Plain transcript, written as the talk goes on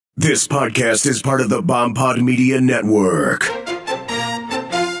This podcast is part of the BombPod Media Network.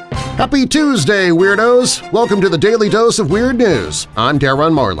 Happy Tuesday, Weirdos! Welcome to the Daily Dose of Weird News. I'm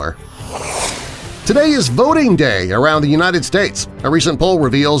Darren Marlar. Today is voting day around the United States. A recent poll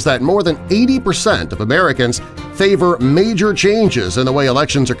reveals that more than 80% of Americans favor major changes in the way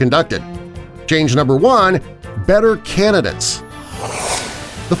elections are conducted. Change number one, better candidates.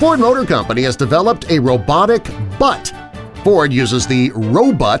 The Ford Motor Company has developed a robotic butt. Ford uses the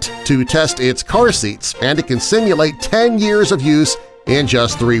robot to test its car seats, and it can simulate 10 years of use in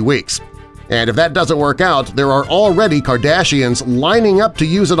just 3 weeks. And if that doesn't work out, there are already Kardashians lining up to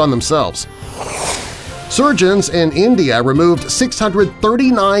use it on themselves. Surgeons in India removed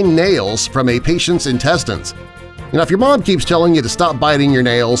 639 nails from a patient's intestines. If your mom keeps telling you to stop biting your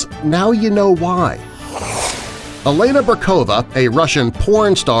nails, now you know why. Elena Burkova, a Russian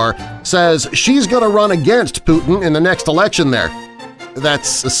porn star, says she's going to run against Putin in the next election there.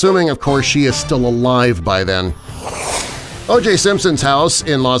 That's assuming, of course, she is still alive by then. O.J. Simpson's house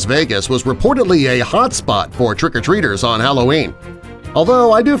in Las Vegas was reportedly a hotspot for trick-or-treaters on Halloween,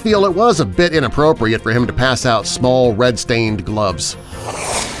 although I do feel it was a bit inappropriate for him to pass out small red-stained gloves.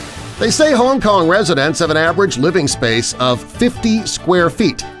 They say Hong Kong residents have an average living space of 50 square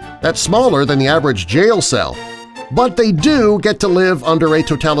feet. That's smaller than the average jail cell. But they do get to live under a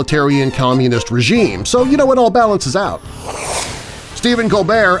totalitarian communist regime, so it all balances out. Stephen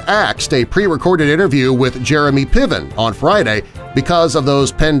Colbert axed a pre-recorded interview with Jeremy Piven on Friday because of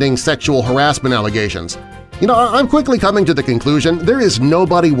those pending sexual harassment allegations. I'm quickly coming to the conclusion there is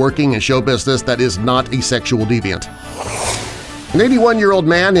nobody working in show business that is not a sexual deviant. An 81-year-old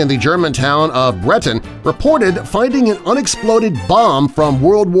man in the German town of Bretten reported finding an unexploded bomb from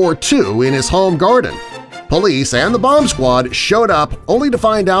World War II in his home garden. Police and the bomb squad showed up only to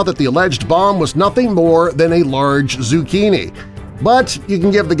find out that the alleged bomb was nothing more than a large zucchini. But you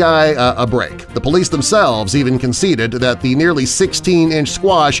can give the guy a break. The police themselves even conceded that the nearly 16-inch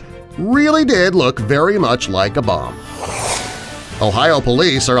squash really did look very much like a bomb. Ohio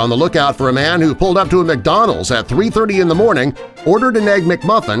police are on the lookout for a man who pulled up to a McDonald's at 3:30 in the morning, ordered an Egg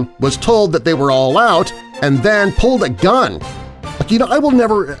McMuffin, was told that they were all out, and then pulled a gun. I will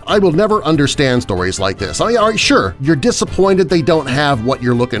never understand stories like this. Sure, you're disappointed they don't have what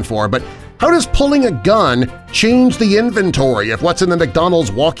you're looking for, but how does pulling a gun change the inventory of what's in the McDonald's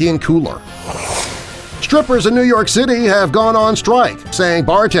walk-in cooler? Strippers in New York City have gone on strike, saying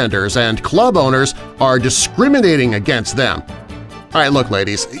bartenders and club owners are discriminating against them. All right, look,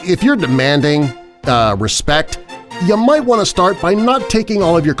 ladies, if you're demanding respect, you might want to start by not taking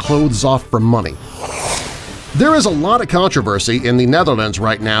all of your clothes off for money. There is a lot of controversy in the Netherlands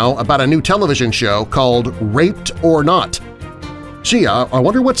right now about a new television show called Raped or Not. Gee, I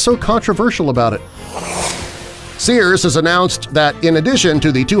wonder what's so controversial about it. Sears has announced that in addition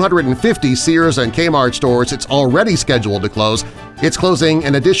to the 250 Sears and Kmart stores it's already scheduled to close, it's closing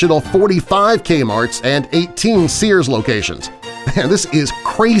an additional 45 Kmarts and 18 Sears locations. Man, this is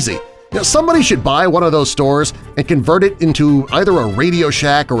crazy. Somebody should buy one of those stores and convert it into either a Radio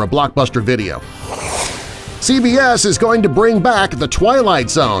Shack or a Blockbuster Video. CBS is going to bring back the Twilight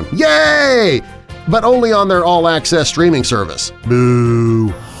Zone. Yay! But only on their all-access streaming service.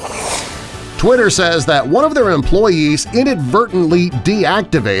 Boo! Twitter says that one of their employees inadvertently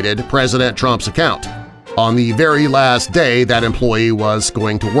deactivated President Trump's account on the very last day that employee was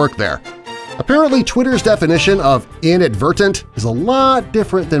going to work there. Apparently, Twitter's definition of inadvertent is a lot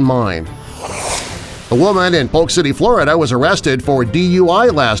different than mine. A woman in Polk City, Florida was arrested for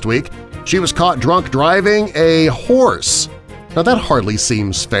DUI last week. She was caught drunk driving a horse. Now that hardly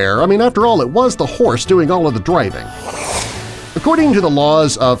seems fair. After all, it was the horse doing all of the driving. According to the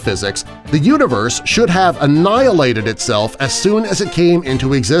laws of physics, the universe should have annihilated itself as soon as it came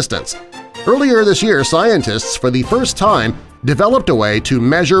into existence. Earlier this year, scientists for the first time developed a way to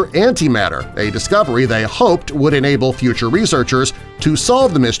measure antimatter, a discovery they hoped would enable future researchers to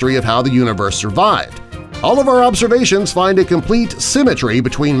solve the mystery of how the universe survived. All of our observations find a complete symmetry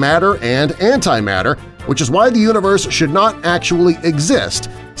between matter and antimatter, which is why the universe should not actually exist,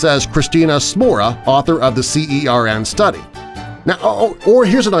 says Christina Smora, author of the CERN study. Now, or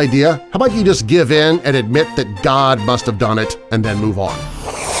here's an idea. How about you just give in and admit that God must have done it and then move on?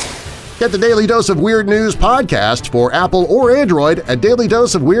 Get the Daily Dose of Weird News podcast for Apple or Android at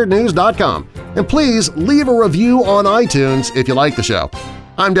dailydoseofweirdnews.com. And please leave a review on iTunes if you like the show.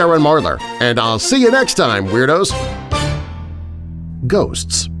 I'm Darren Marlar, and I'll see you next time, Weirdos!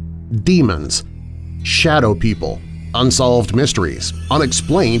 Ghosts, demons, shadow people, unsolved mysteries,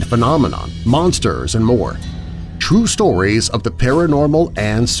 unexplained phenomenon, monsters, and more. True stories of the paranormal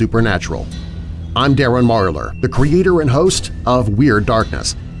and supernatural. I'm Darren Marlar, the creator and host of Weird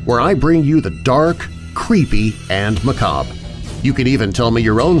Darkness, where I bring you the dark, creepy, and macabre. You can even tell me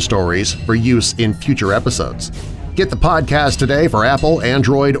your own stories for use in future episodes. Get the podcast today for Apple,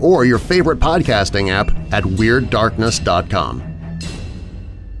 Android, or your favorite podcasting app at WeirdDarkness.com.